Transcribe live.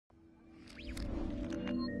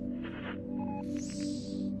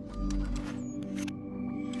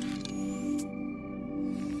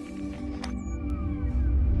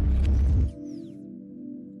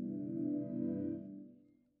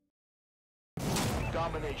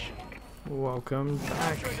domination. Welcome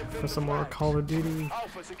back for some more Call of Duty.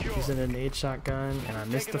 Using an 8 shotgun, and I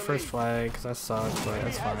missed the first flag because I suck, but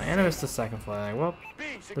that's fine. And I missed the second flag. Well,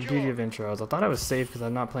 the beauty of intros. I thought I was safe because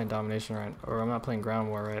I'm not playing domination or I'm not playing ground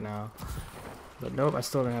war right now. But nope, I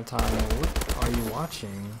still didn't have time. What are you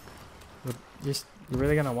watching? You're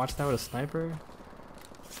really gonna watch that with a sniper?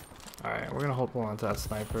 Alright, we're gonna hold on to that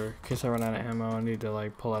sniper in case I run out of ammo. I need to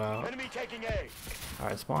like pull it out.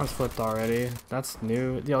 Alright, spawn's flipped already. That's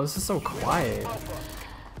new. Yo, this is so quiet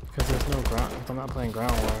because there's no ground. I'm not playing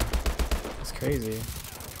ground war. It's crazy.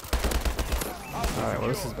 Alright, well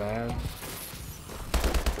this is bad.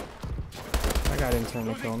 That guy didn't turn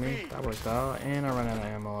to kill me. That worked out, and I run out of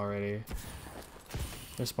ammo already.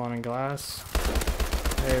 They're spawning glass.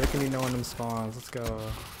 Hey, look at me knowing them spawns. Let's go.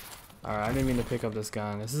 Alright, I didn't mean to pick up this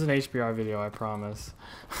gun. This is an HBR video, I promise.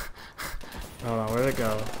 Hold on, where'd it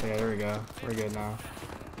go? Yeah, there we go. We're good now.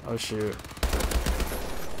 Oh shoot.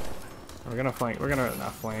 We're gonna flank. We're gonna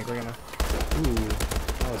not flank. We're gonna. Ooh,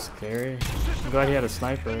 that was scary. I'm glad he had a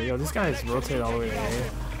sniper. Yo, these guys rotate all the way to A.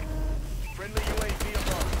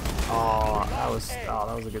 Oh, that was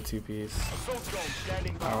a good two-piece.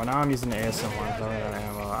 Alright, well now I'm using the ASM one because I ran out of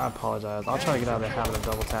ammo. I apologize. I'll try to get out of the habit of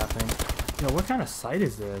double tapping. Yo, what kind of sight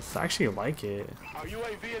is this? I actually like it.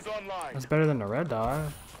 It's better than the red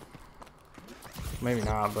dot. Maybe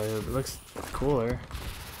not, but it looks cooler.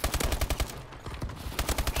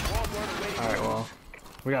 Alright, well,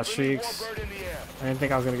 we got streaks. I didn't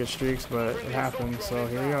think I was gonna get streaks, but it happened, so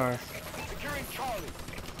here we are.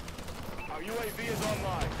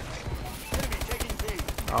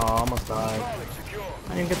 Oh, almost died.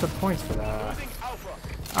 I didn't get the points for that.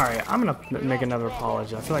 Alright, I'm gonna make another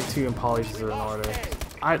apology. I feel like 2 apologies are in order.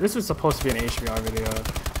 This was supposed to be an HBR video,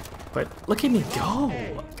 but look at me go!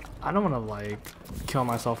 I don't want to like kill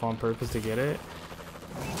myself on purpose to get it.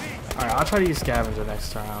 Alright, I'll try to use scavenger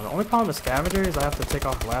next round. The only problem with scavenger is I have to take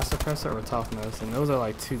off blast suppressor or toughness, and those are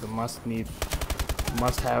like 2 the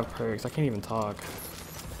must-have perks. I can't even talk.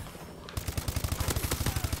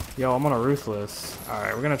 Yo, I'm on a ruthless.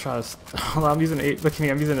 Alright, we're gonna try to. Hold on, I'm using 8. Look at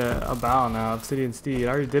me, I'm using a bow now. Obsidian Steed.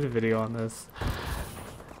 I already did a video on this.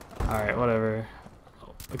 Alright, whatever.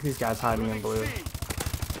 Look at these guys hiding in blue.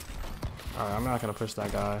 Alright, I'm not gonna push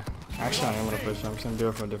that guy. Actually, I am gonna push him. I'm just gonna do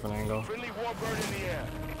it from a different angle.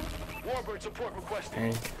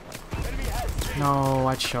 Hey. No,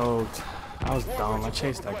 I choked. I was dumb. I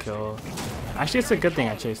chased that kill. Actually, it's a good thing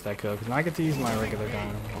I chased that kill because now I get to use my regular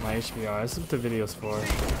gun, my HBR. This is what the video's for.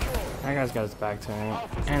 That guy's got his back turned,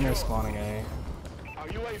 and they're spawning A. Oh,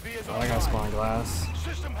 that guy's spawning glass.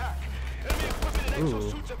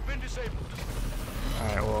 Ooh.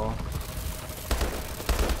 Alright, well.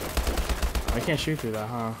 I can't shoot through that,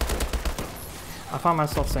 huh? I find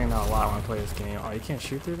myself saying that a lot when I play this game. Oh, you can't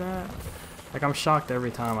shoot through that? Like, I'm shocked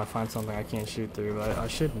every time I find something I can't shoot through, but I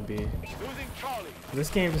shouldn't be. This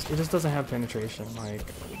game just doesn't have penetration, like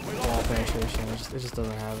wall penetration. It just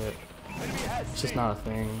doesn't have it. It's just not a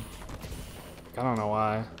thing. I don't know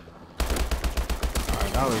why.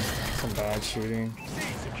 Alright, that was some bad shooting.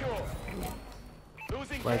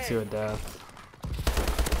 Led to a death.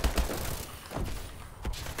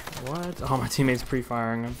 What? Oh, my teammate's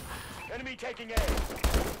pre-firing him.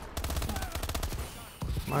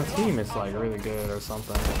 My team is like really good or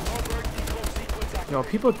something. Yo,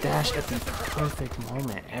 people dash at the perfect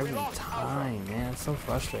moment every time, man. It's so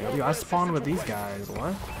frustrating. Yo, I spawned with these guys.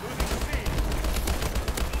 What?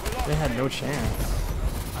 They had no chance.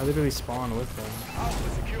 I literally spawned with them.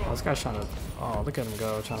 Oh, this guy's trying to. Oh, look at him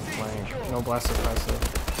go, trying to flank. No blast suppressor.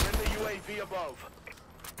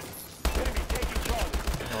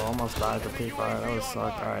 Oh, almost died to pre-fire. That would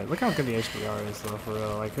suck. Alright, look how good the HBR is though, for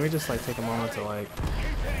real. Like, can we just like take a moment to like.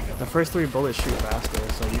 The first 3 bullets shoot faster,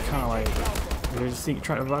 so you kind of like. You're just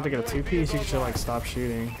about to get a 2-piece, you should like stop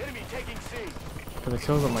shooting. Because it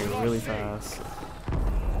kills them like really fast.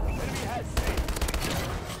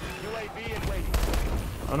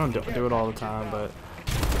 I don't do it all the time, but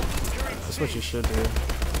that's what you should do.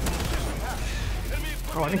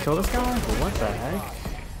 Oh, I didn't kill this guy? What the heck?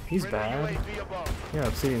 He's bad. Yeah,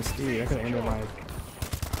 Obsidian Steed. I could have ended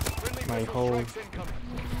my whole,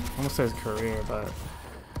 almost says career, but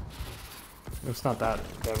it's not that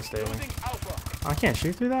devastating. Oh, I can't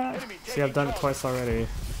shoot through that? See, I've done it twice already.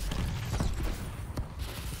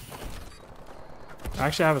 I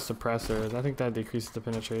actually have a suppressor. I think that decreases the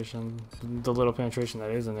penetration. The little penetration that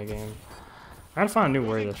is in the game. I gotta find a new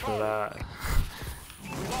word for that.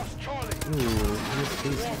 Ooh,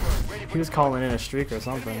 he was calling in a streak or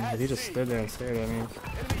something. He just stood there and stared at me.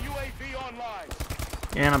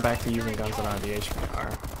 And I'm back to using guns that aren't the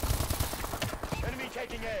HBR.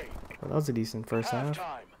 Well, that was a decent first half.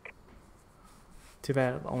 Too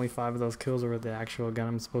bad only 5 of those kills were with the actual gun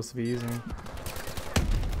I'm supposed to be using.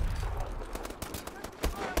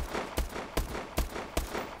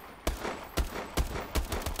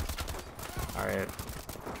 Alright.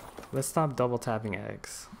 Let's stop double tapping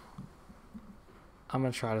X. I'm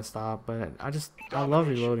gonna try to stop, but I love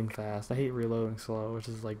reloading fast. I hate reloading slow, which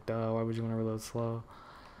is like, duh, why would you want to reload slow?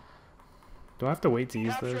 Do I have to wait to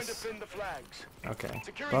use this? Okay.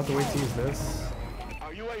 Do I have to wait to use this?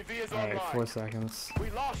 Alright, 4 seconds.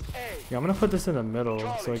 Yeah, I'm gonna put this in the middle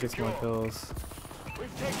so it gets more kills.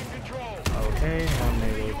 Okay, I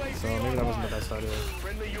made it. So maybe that wasn't the best idea.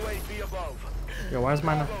 Yo, why is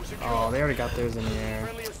mine? Oh, they already got theirs in the air.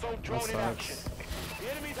 That sucks.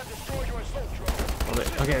 Well,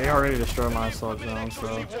 okay, they already destroyed my assault drone,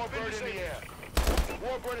 so.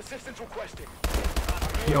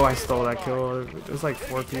 Yo, I stole that kill. It was like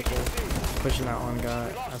 4 people pushing that one guy.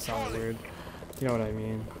 That sounds weird. You know what I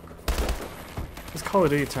mean. It's Call of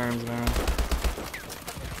Duty terms, man.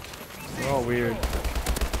 They're all weird.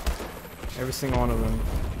 Every single one of them.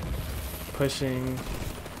 Pushing,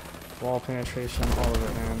 wall penetration, all of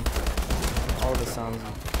it, man. All of it sounds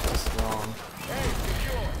just wrong.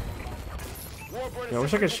 Yeah, I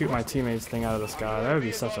wish I could shoot my teammates thing out of the sky. That would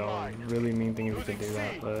be such a really mean thing if you could do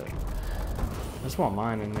that, but I just want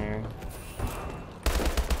mine in there.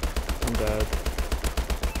 I'm dead.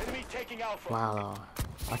 Wow,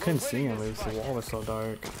 I couldn't see him, the wall was so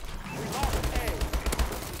dark.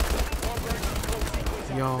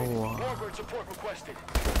 Yo,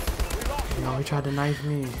 he tried to knife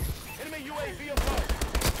me.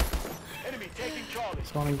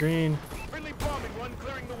 Spawning green.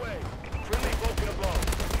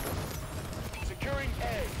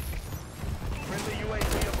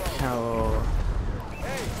 Yo,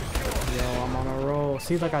 I'm on a roll.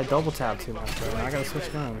 Seems like I double tapped too much, bro. I gotta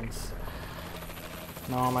switch guns.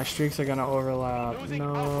 No, my streaks are gonna overlap.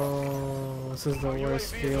 No, this is the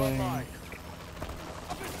worst feeling.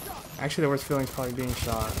 Actually, the worst feeling is probably being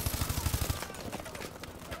shot.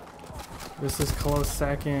 This is close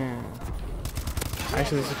second.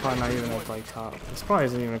 Actually, this is probably not even at like top. This probably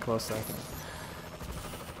isn't even a close second.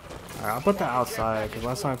 Alright, I'll put that outside because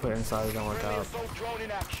last time I put it inside, it didn't work out. I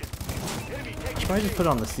should probably just put it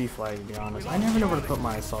on the C flag, to be honest. I never know where to put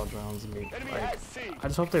my assault drones. Like, I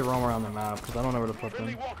just hope they roam around the map because I don't know where to put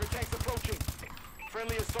them.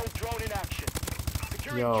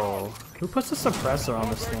 Yo, who puts a suppressor on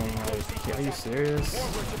this thing? Like, are you serious?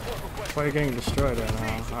 That's why you're getting destroyed right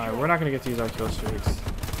now. Alright, we're not gonna get to use our kill streaks.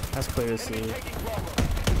 That's clear to see.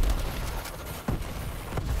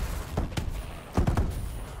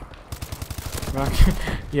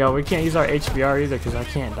 Yo, we can't use our HBR either because I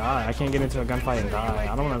can't die. I can't get into a gunfight and die.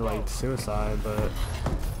 I don't want to like suicide, but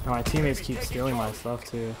my teammates keep stealing my stuff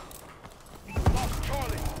too.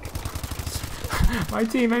 My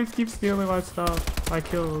teammates keep stealing my stuff, my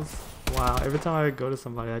kills. Wow, every time I go to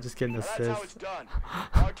somebody, I just get an assist.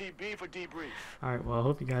 Alright, well, I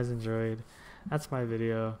hope you guys enjoyed. That's my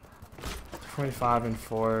video. 25 and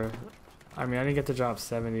 4. I mean, I didn't get to drop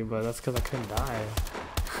 70, but that's because I couldn't die.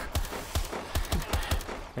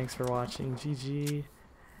 Thanks for watching. GG.